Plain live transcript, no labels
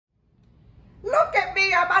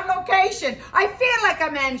me, I'm on location. I feel like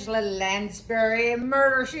I'm Angela Lansbury in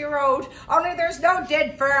Murder, She Wrote. Only there's no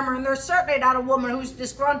dead farmer, and there's certainly not a woman who's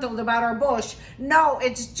disgruntled about her bush. No,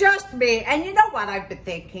 it's just me. And you know what I've been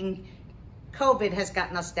thinking? COVID has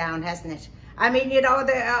gotten us down, hasn't it? I mean, you know,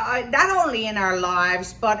 not only in our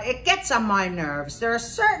lives, but it gets on my nerves. There are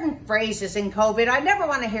certain phrases in COVID I never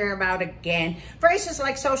want to hear about again. Phrases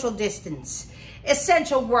like social distance,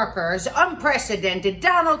 essential workers, unprecedented,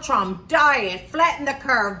 Donald Trump, diet, flatten the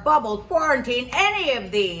curve, bubble, quarantine, any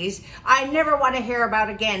of these I never want to hear about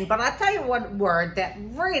again. But I'll tell you one word that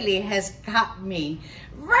really has got me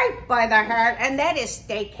right by the heart, and that is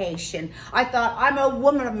staycation. I thought, I'm a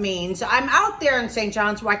woman of means. I'm out there in St.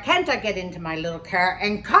 John's. Why can't I get into my little car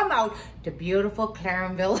and come out to beautiful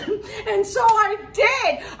Clarenville? And so I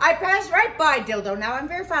did. I passed right by Dildo. Now, I'm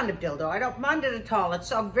very fond of Dildo. I don't mind it at all. It's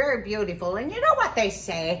so very beautiful. And you know what they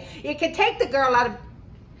say? You can take the girl out of...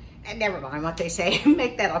 And never mind what they say,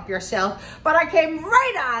 make that up yourself. But I came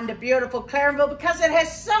right on to beautiful Clarenville because it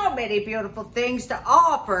has so many beautiful things to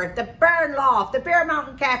offer. The Burn Loft, the Bear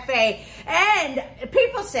Mountain Cafe. And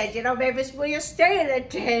people said, you know, Mavis, will you stay in a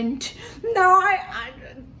tent? No,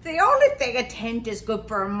 the only thing a tent is good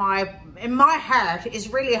for in my heart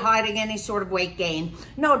is really hiding any sort of weight gain.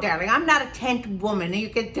 No, darling, I'm not a tent woman. You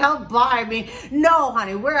can tell by me. No,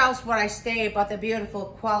 honey, where else would I stay but the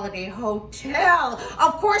beautiful quality hotel?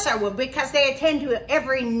 Of course I would, because they attend to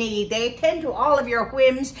every need. They attend to all of your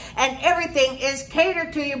whims, and everything is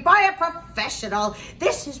catered to you by a professional.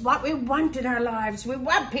 This is what we want in our lives. We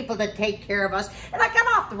want people to take care of us. And I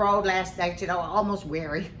got off the road last night, you know, almost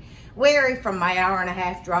weary from my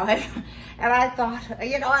hour-and-a-half drive. And I thought,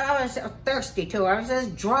 you know, I was thirsty too. I was as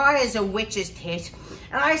dry as a witch's tit.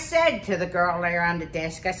 And I said to the girl there on the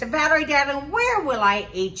desk, I said, Valerie, darling, where will I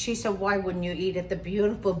eat? She said, why wouldn't you eat at the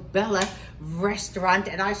beautiful Bella restaurant?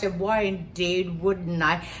 And I said, why indeed wouldn't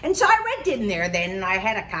I? And so I went in there then, and I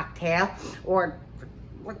had a cocktail, or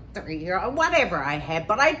whatever I had.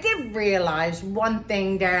 But I did realize one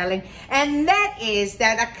thing, darling, and that is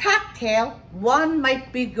that a cocktail, one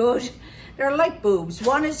might be good. They're like boobs.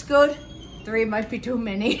 One is good, three might be too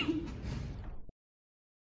many.